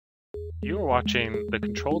You are watching the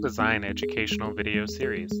Control Design Educational Video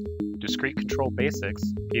Series, Discrete Control Basics,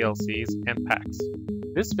 PLCs, and PACs.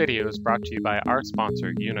 This video is brought to you by our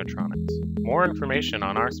sponsor, Unitronics. More information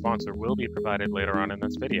on our sponsor will be provided later on in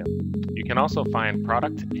this video. You can also find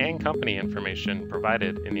product and company information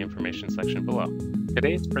provided in the information section below.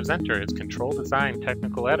 Today's presenter is Control Design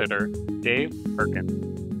Technical Editor, Dave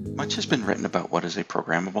Perkin. Much has been written about what is a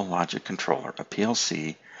programmable logic controller, a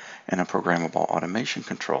PLC, and a programmable automation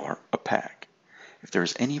controller, a PAC. If there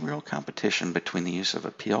is any real competition between the use of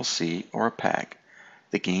a PLC or a PAC,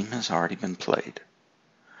 the game has already been played.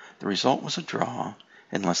 The result was a draw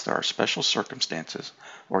unless there are special circumstances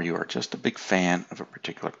or you are just a big fan of a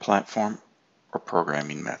particular platform or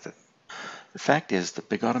programming method. The fact is that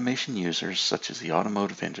big automation users, such as the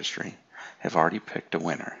automotive industry, have already picked a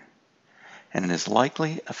winner. And it is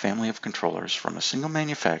likely a family of controllers from a single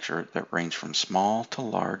manufacturer that range from small to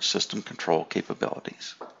large system control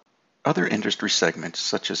capabilities. Other industry segments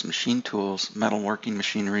such as machine tools, metalworking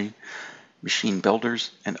machinery, machine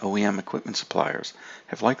builders, and OEM equipment suppliers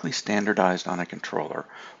have likely standardized on a controller,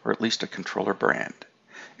 or at least a controller brand.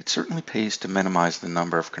 It certainly pays to minimize the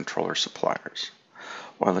number of controller suppliers.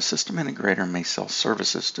 While a system integrator may sell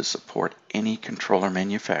services to support any controller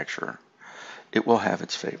manufacturer, it will have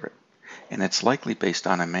its favorite. And it's likely based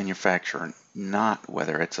on a manufacturer, not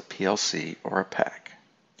whether it's a PLC or a PAC.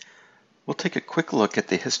 We'll take a quick look at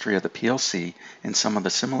the history of the PLC and some of the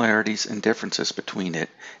similarities and differences between it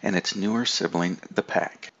and its newer sibling, the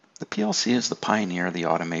PAC. The PLC is the pioneer of the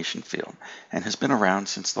automation field and has been around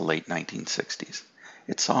since the late 1960s.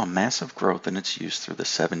 It saw a massive growth in its use through the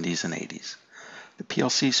 70s and 80s. The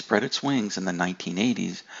PLC spread its wings in the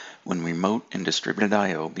 1980s when remote and distributed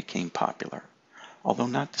I/O became popular. Although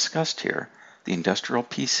not discussed here, the industrial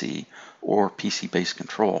PC, or PC-based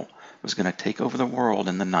control, was going to take over the world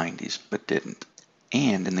in the 90s, but didn't.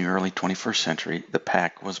 And in the early 21st century, the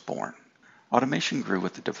PAC was born. Automation grew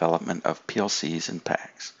with the development of PLCs and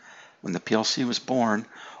PACs. When the PLC was born,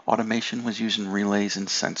 automation was using relays and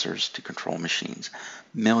sensors to control machines,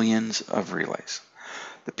 millions of relays.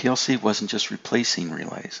 The PLC wasn't just replacing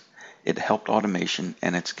relays, it helped automation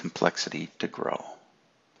and its complexity to grow.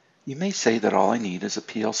 You may say that all I need is a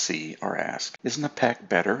PLC, or ask, isn't a PAC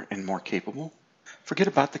better and more capable? Forget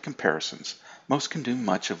about the comparisons. Most can do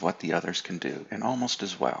much of what the others can do, and almost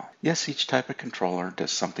as well. Yes, each type of controller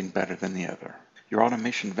does something better than the other. Your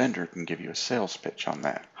automation vendor can give you a sales pitch on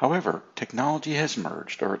that. However, technology has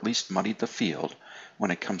merged, or at least muddied the field,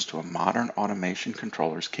 when it comes to a modern automation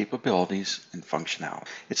controller's capabilities and functionality.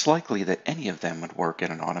 It's likely that any of them would work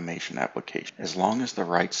in an automation application, as long as the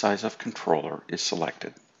right size of controller is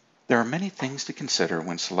selected. There are many things to consider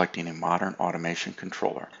when selecting a modern automation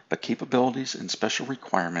controller, but capabilities and special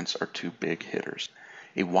requirements are two big hitters.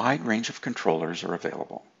 A wide range of controllers are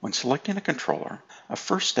available. When selecting a controller, a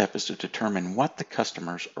first step is to determine what the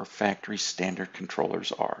customer's or factory standard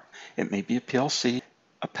controllers are. It may be a PLC,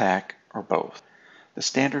 a PAC, or both. The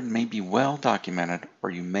standard may be well documented,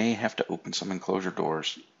 or you may have to open some enclosure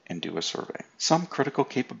doors and do a survey. Some critical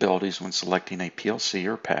capabilities when selecting a PLC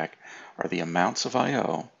or PAC are the amounts of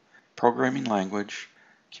I/O, programming language,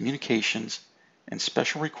 communications, and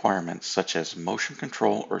special requirements such as motion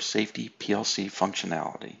control or safety PLC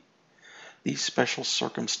functionality. These special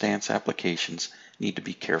circumstance applications need to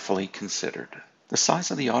be carefully considered. The size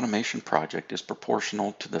of the automation project is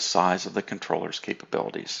proportional to the size of the controller's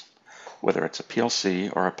capabilities, whether it's a PLC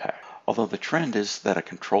or a PAC. Although the trend is that a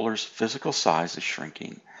controller's physical size is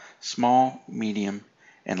shrinking, small, medium,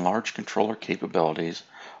 and large controller capabilities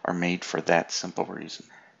are made for that simple reason.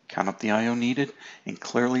 Count up the I/O needed and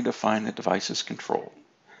clearly define the device's control.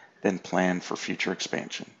 Then plan for future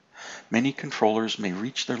expansion. Many controllers may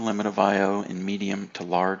reach their limit of I/O in medium to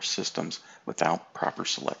large systems without proper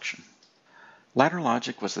selection. Ladder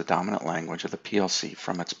logic was the dominant language of the PLC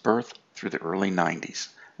from its birth through the early 90s,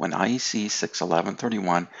 when IEC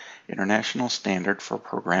 61131 International Standard for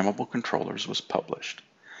Programmable Controllers was published.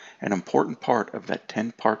 An important part of that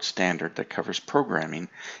 10-part standard that covers programming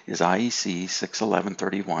is IEC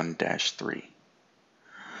 61131-3.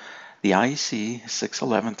 The IEC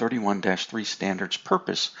 61131-3 standard's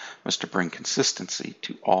purpose was to bring consistency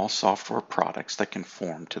to all software products that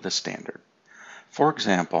conform to the standard. For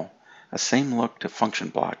example, a same look to function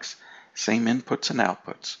blocks, same inputs and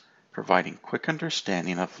outputs, providing quick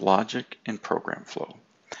understanding of logic and program flow.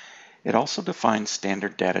 It also defines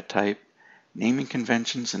standard data type, naming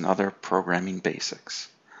conventions, and other programming basics.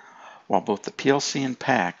 While both the PLC and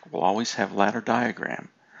PAC will always have ladder diagram,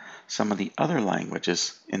 some of the other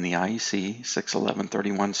languages in the IEC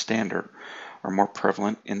 61131 standard are more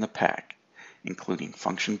prevalent in the PAC, including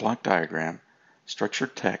function block diagram,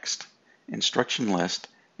 structured text, instruction list,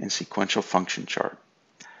 and sequential function chart.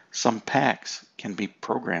 Some PACs can be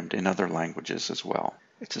programmed in other languages as well.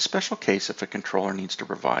 It's a special case if a controller needs to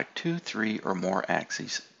provide 2, 3, or more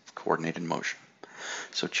axes of coordinated motion,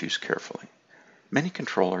 so choose carefully. Many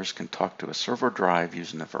controllers can talk to a servo drive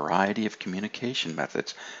using a variety of communication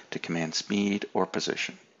methods to command speed or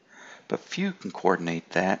position, but few can coordinate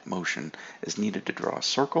that motion as needed to draw a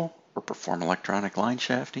circle or perform electronic line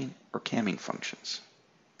shafting or camming functions.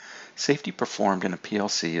 Safety performed in a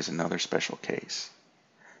PLC is another special case.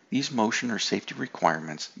 These motion or safety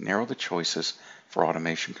requirements narrow the choices for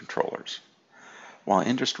automation controllers. While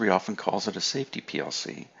industry often calls it a safety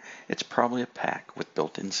PLC, it's probably a PAC with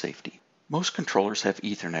built-in safety. Most controllers have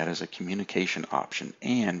Ethernet as a communication option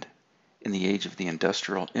and, in the age of the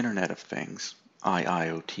Industrial Internet of Things,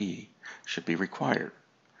 IIoT, should be required.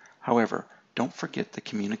 However, don't forget the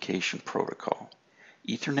communication protocol.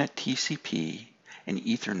 Ethernet TCP and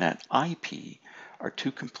Ethernet IP are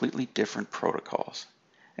two completely different protocols,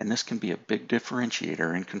 and this can be a big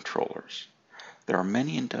differentiator in controllers. There are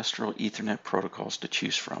many industrial Ethernet protocols to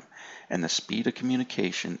choose from, and the speed of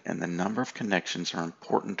communication and the number of connections are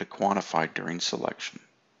important to quantify during selection.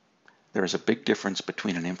 There is a big difference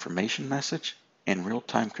between an information message and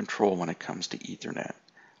real-time control when it comes to Ethernet.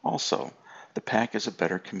 Also, the PAC is a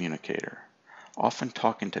better communicator, often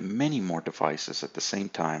talking to many more devices at the same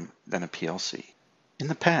time than a PLC. In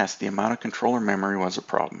the past, the amount of controller memory was a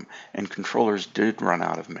problem, and controllers did run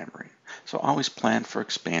out of memory, so always plan for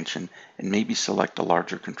expansion and maybe select a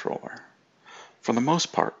larger controller. For the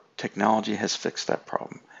most part, technology has fixed that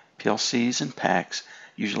problem. PLCs and PACs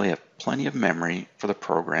usually have plenty of memory for the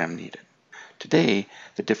program needed. Today,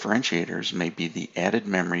 the differentiators may be the added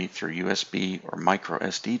memory through USB or micro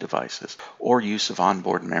SD devices, or use of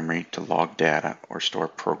onboard memory to log data or store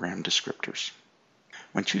program descriptors.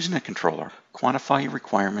 When choosing a controller, quantify your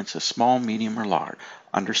requirements as small, medium, or large.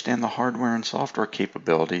 Understand the hardware and software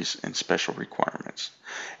capabilities and special requirements.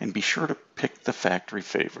 And be sure to pick the factory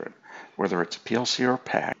favorite. Whether it's a PLC or a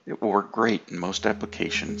PAC, it will work great in most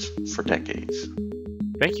applications for decades.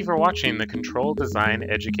 Thank you for watching the Control Design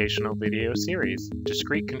Educational Video Series,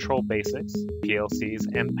 Discrete Control Basics,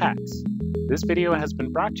 PLCs, and PACs. This video has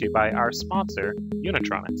been brought to you by our sponsor,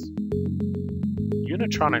 Unitronics.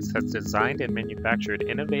 Unitronics has designed and manufactured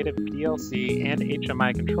innovative PLC and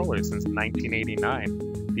HMI controllers since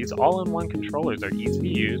 1989. These all-in-one controllers are easy to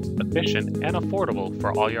use, efficient, and affordable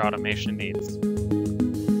for all your automation needs.